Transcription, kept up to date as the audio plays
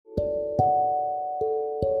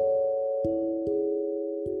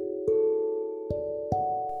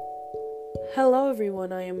Hello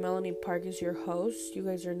everyone, I am Melanie Parkes, your host. You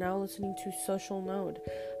guys are now listening to Social Node.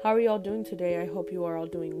 How are you all doing today? I hope you are all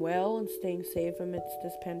doing well and staying safe amidst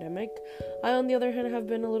this pandemic. I, on the other hand, have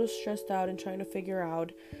been a little stressed out and trying to figure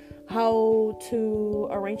out how to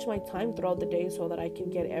arrange my time throughout the day so that I can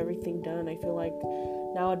get everything done. I feel like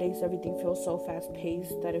nowadays everything feels so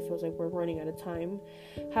fast-paced that it feels like we're running out of time.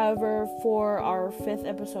 However, for our 5th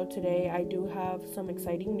episode today, I do have some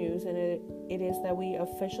exciting news, and it is that we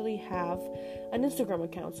officially have an Instagram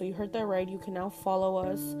account. So you heard that right. You can now follow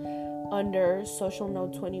us under Social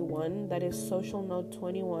Node 21. That is Social Node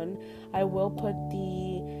 21. I will put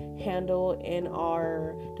the handle in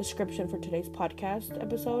our description for today's podcast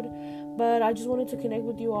episode, but I just wanted to connect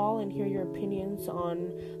with you all and hear your opinions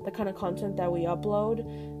on the kind of content that we upload,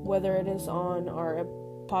 whether it is on our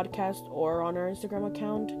podcast or on our Instagram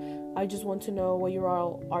account. I just want to know what you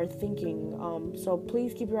all are thinking. So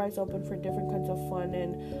please keep your eyes open for different kinds of fun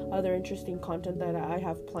and other interesting content that I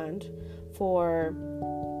have planned for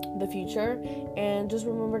the future. And just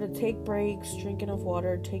remember to take breaks, drink enough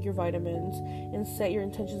water, take your vitamins, and set your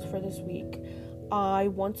intentions for this week. I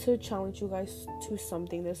want to challenge you guys to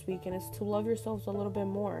something this week, and it's to love yourselves a little bit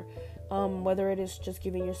more. Whether it is just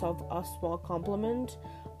giving yourself a small compliment,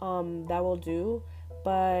 that will do.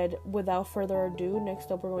 But without further ado,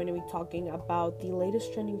 next up we're going to be talking about the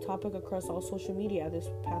latest trending topic across all social media this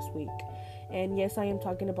past week. And yes, I am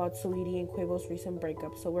talking about Saweetie and Quavo's recent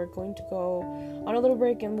breakup. So we're going to go on a little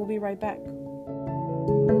break and we'll be right back.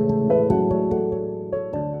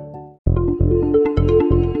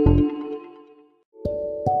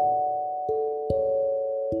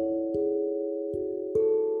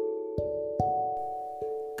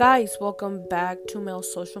 Guys, welcome back to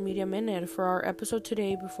Mel's Social Media Minute. For our episode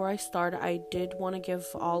today, before I start, I did want to give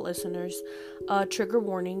all listeners a trigger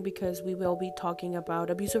warning because we will be talking about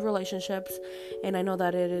abusive relationships, and I know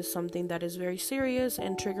that it is something that is very serious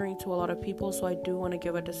and triggering to a lot of people, so I do want to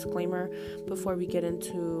give a disclaimer before we get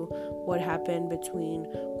into what happened between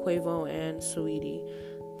Quavo and Saweetie.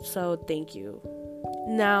 So thank you.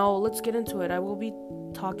 Now, let's get into it. I will be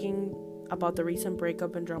talking about the recent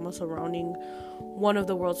breakup and drama surrounding one of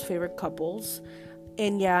the world's favorite couples.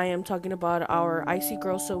 And yeah, I am talking about our icy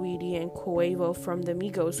girl Saweetie and Quavo from the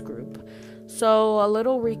Migos group. So a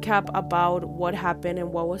little recap about what happened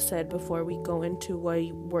and what was said before we go into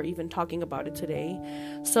why we're even talking about it today.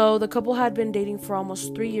 So the couple had been dating for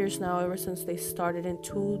almost 3 years now, ever since they started in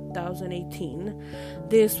 2018.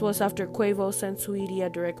 This was after Quavo sent Saweetie a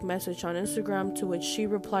direct message on Instagram, to which she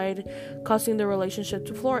replied, causing the relationship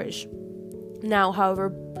to flourish. Now, however,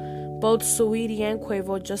 both Saweetie and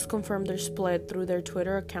Quavo just confirmed their split through their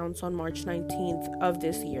Twitter accounts on March 19th of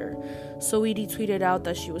this year. Saweetie tweeted out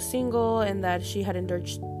that she was single and that she had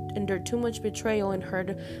endured too much betrayal and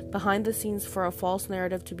heard behind the scenes for a false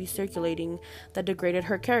narrative to be circulating that degraded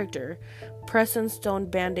her character. Presents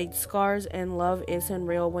don't band-aid scars, and love isn't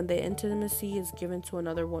real when the intimacy is given to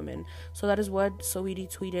another woman. So that is what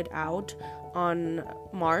Saweetie tweeted out on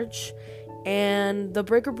March. And the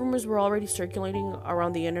breakup rumors were already circulating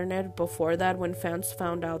around the internet before that, when fans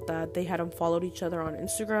found out that they had unfollowed each other on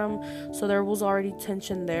Instagram, so there was already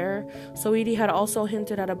tension there. Saweetie had also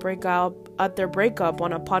hinted at their breakup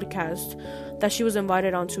on a podcast that she was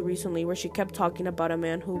invited onto recently, where she kept talking about a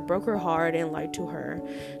man who broke her heart and lied to her.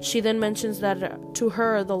 She then mentions that to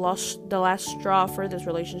her, the last straw for this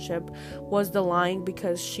relationship was the lying,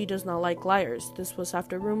 because she does not like liars. This was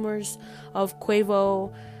after rumors of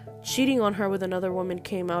Quavo cheating on her with another woman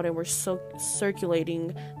came out and were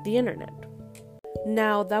circulating the internet.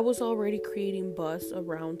 Now, that was already creating buzz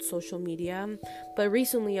around social media, but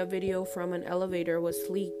recently a video from an elevator was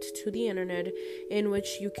leaked to the internet, in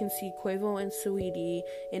which you can see Quavo and Saweetie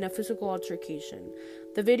in a physical altercation.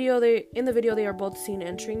 In the video, they are both seen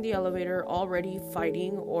entering the elevator, already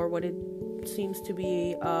fighting, or what it seems to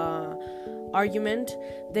be argument.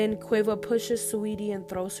 Then Quavo pushes Saweetie and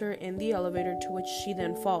throws her in the elevator, to which she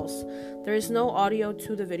then falls. There is no audio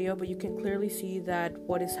to the video, but you can clearly see that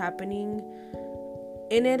what is happening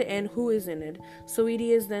in it and who is in it. Saweetie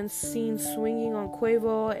is then seen swinging on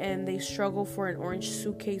Quavo, and they struggle for an orange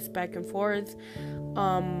suitcase back and forth,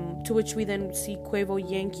 to which we then see Quavo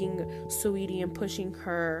yanking Saweetie and pushing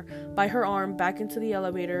her by her arm back into the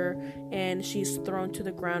elevator, and she's thrown to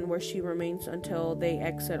the ground, where she remains until they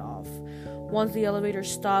exit off. Once the elevator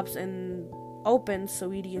stops and opens,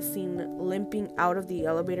 Saweetie is seen limping out of the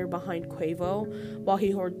elevator behind Quavo, while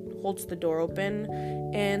he holds the door open,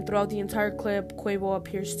 and throughout the entire clip, Quavo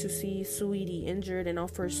appears to see Saweetie injured and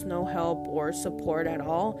offers no help or support at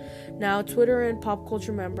all. Now, Twitter and pop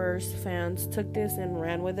culture members, fans, took this and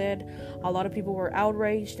ran with it. A lot of people were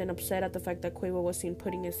outraged and upset at the fact that Quavo was seen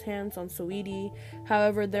putting his hands on Saweetie.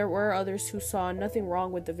 However, there were others who saw nothing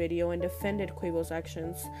wrong with the video and defended Quavo's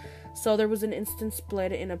actions. So there was an instant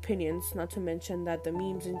split in opinions, not to mention that the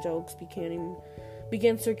memes and jokes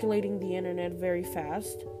began circulating the internet very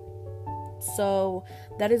fast. So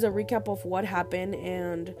that is a recap of what happened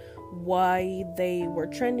and why they were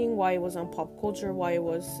trending, why it was on pop culture, why it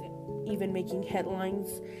was even making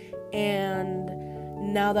headlines. And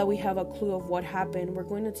now that we have a clue of what happened, we're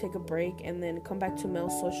going to take a break and then come back to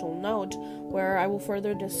Mel's social note, where I will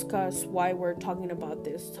further discuss why we're talking about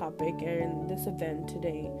this topic and this event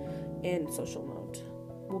today in social note.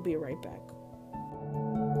 We'll be right back.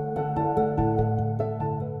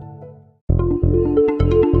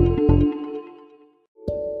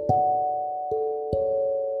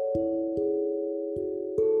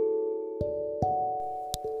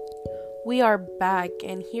 We are back,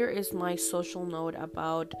 and here is my social note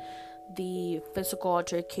about the physical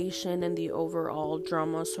altercation and the overall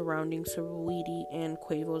drama surrounding Saweetie and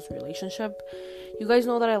Quavo's relationship. You guys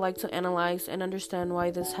know that I like to analyze and understand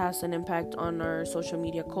why this has an impact on our social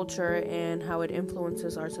media culture and how it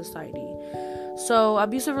influences our society. So,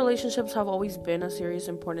 abusive relationships have always been a serious,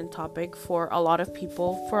 important topic for a lot of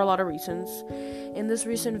people for a lot of reasons. In this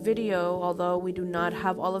recent video, although we do not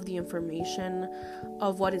have all of the information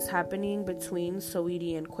of what is happening between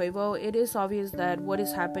Saweetie and Quavo, it is obvious that what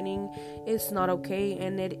is happening is not okay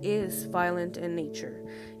and it is violent in nature.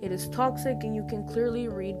 It is toxic, and you can clearly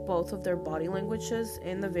read both of their body languages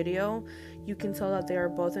in the video. You can tell that they are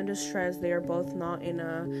both in distress. They are both not in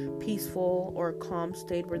a peaceful or calm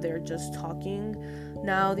state where they're just talking.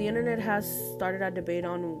 Now, the internet has started a debate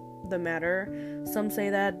on the matter. Some say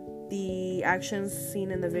that the actions seen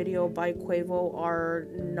in the video by Quavo are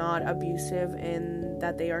not abusive and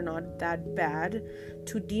that they are not that bad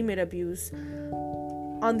to deem it abuse.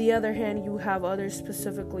 On the other hand, you have others,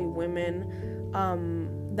 specifically women,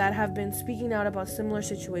 that have been speaking out about similar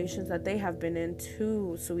situations that they have been in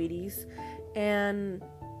to Saweetie's. And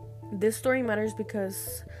this story matters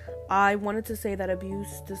because I wanted to say that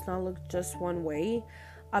abuse does not look just one way.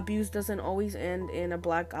 Abuse doesn't always end in a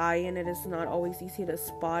black eye, and it is not always easy to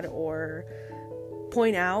spot or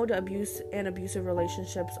point out. Abuse and abusive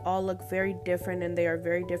relationships all look very different, and they are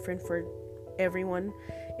very different for everyone.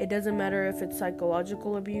 It doesn't matter if it's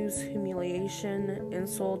psychological abuse, humiliation,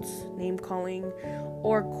 insults, name-calling,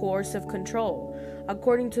 or coercive control.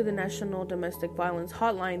 According to the National Domestic Violence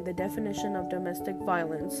Hotline, the definition of domestic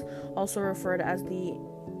violence, also referred as the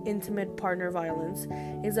intimate partner violence,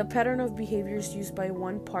 is a pattern of behaviors used by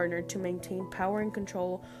one partner to maintain power and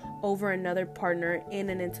control over another partner in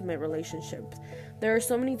an intimate relationship. There are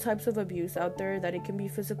so many types of abuse out there that it can be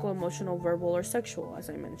physical, emotional, verbal, or sexual, as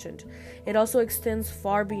I mentioned. It also extends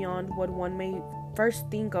far beyond what one may first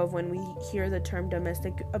think of when we hear the term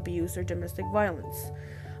domestic abuse or domestic violence.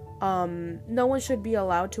 No one should be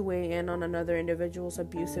allowed to weigh in on another individual's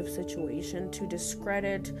abusive situation to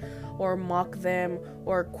discredit or mock them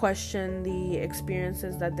or question the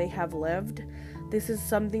experiences that they have lived. This is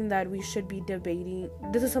something that we should be debating.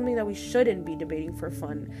 This is something that we shouldn't be debating for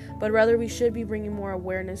fun, but rather we should be bringing more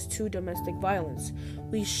awareness to domestic violence.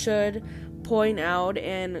 We should point out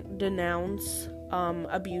and denounce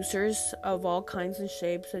abusers of all kinds and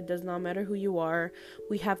shapes. It does not matter who you are.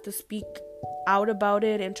 We have to speak out about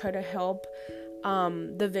it and try to help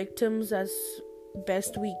the victims as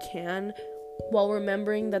best we can, while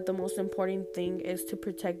remembering that the most important thing is to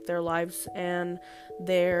protect their lives and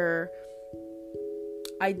their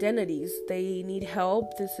identities. They need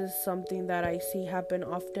help. This is something that I see happen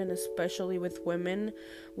often, especially with women,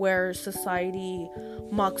 where society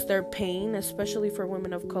mocks their pain, especially for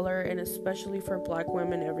women of color and especially for black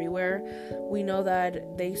women everywhere. We know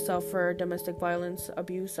that they suffer domestic violence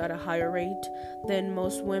abuse at a higher rate than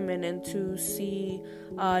most women, and to see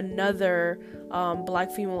another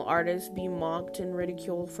black female artist be mocked and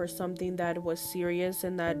ridiculed for something that was serious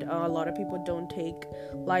and that a lot of people don't take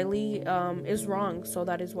lightly is wrong. So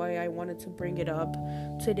that is why I wanted to bring it up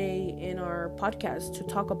today in our podcast, to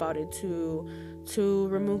talk about it, to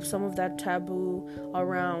remove some of that taboo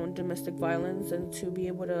around domestic violence and to be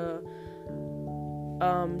able to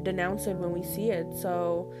denounce it when we see it.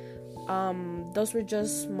 So those were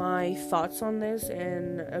just my thoughts on this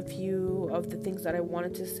and a few of the things that I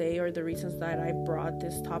wanted to say, or the reasons that I brought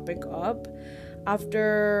this topic up.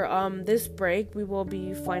 After this break, we will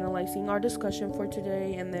be finalizing our discussion for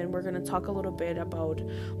today, and then we're going to talk a little bit about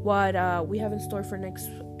what we have in store for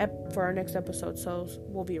our next episode. So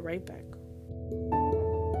we'll be right back.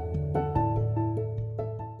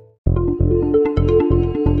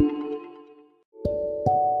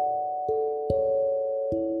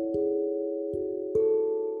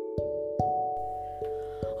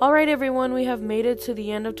 Alright, everyone, we have made it to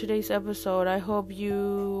the end of today's episode. I hope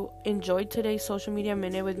you enjoyed today's Social Media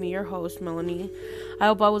Minute with me, your host, Melanie. I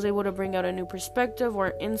hope I was able to bring out a new perspective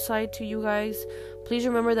or insight to you guys. Please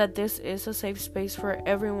remember that this is a safe space for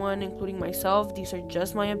everyone, including myself. These are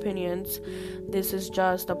just my opinions. This is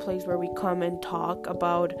just a place where we come and talk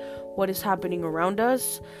about what is happening around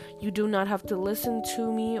us. You do not have to listen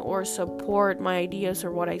to me or support my ideas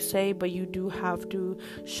or what I say, but you do have to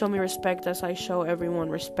show me respect as I show everyone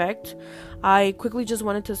respect. I quickly just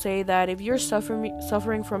wanted to say that if you're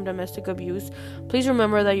suffering from domestic abuse, please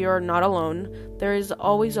remember that you're not alone. There is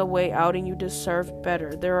always a way out and you deserve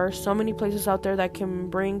better. There are so many places out there that can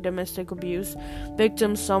bring domestic abuse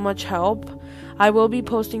victims so much help. I will be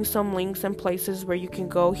posting some links and places where you can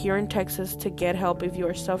go here in Texas to get help if you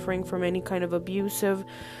are suffering from any kind of abusive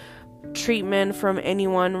treatment from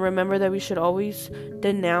anyone. Remember that we should always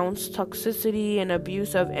denounce toxicity and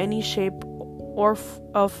abuse of any shape or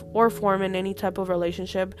form in any type of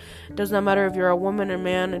relationship. It does not matter if you're a woman or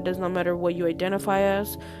man. It does not matter what you identify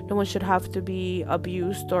as. No one should have to be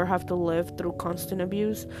abused or have to live through constant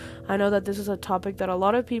abuse. I know that this is a topic that a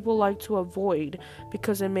lot of people like to avoid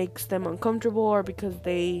because it makes them uncomfortable or because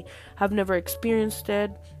they have never experienced it.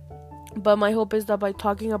 But my hope is that by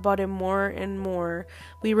talking about it more and more,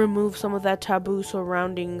 we remove some of that taboo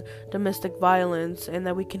surrounding domestic violence, and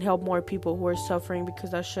that we can help more people who are suffering,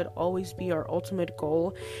 because that should always be our ultimate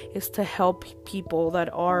goal, is to help people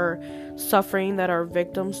that are suffering, that are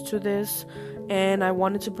victims to this. And I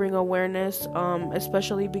wanted to bring awareness,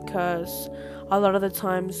 especially because a lot of the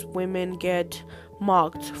times women get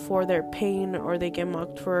mocked for their pain, or they get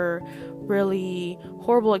mocked for really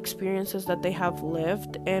horrible experiences that they have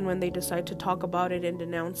lived, and when they decide to talk about it and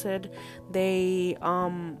denounce it, they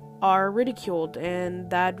are ridiculed, and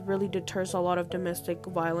that really deters a lot of domestic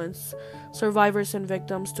violence survivors and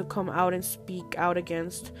victims to come out and speak out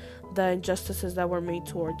against the injustices that were made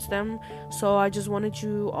towards them. So I just wanted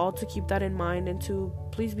you all to keep that in mind and to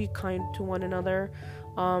please be kind to one another.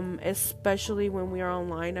 Especially when we are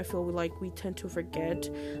online. I feel like we tend to forget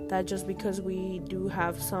that just because we do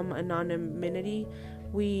have some anonymity,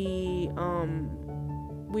 we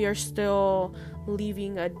are still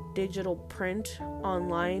leaving a digital print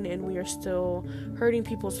online, and we are still hurting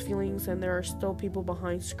people's feelings, and there are still people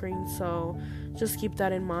behind screens. So just keep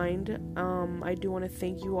that in mind. I do want to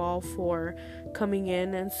thank you all for coming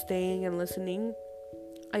in and staying and listening.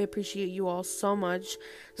 I appreciate you all so much.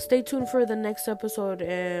 Stay tuned for the next episode,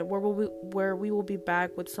 where we will be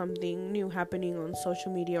back with something new happening on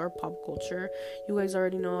social media or pop culture. You guys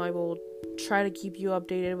already know I will try to keep you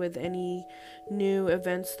updated with any new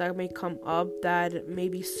events that may come up that may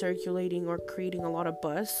be circulating or creating a lot of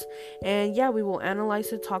buzz. And yeah, we will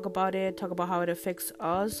analyze it, talk about how it affects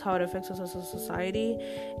us, as a society.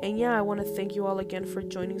 And yeah, I want to thank you all again for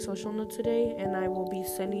joining Social Note today, and I will be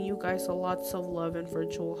sending you guys lots of love and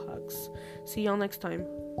virtual hugs. See y'all next time.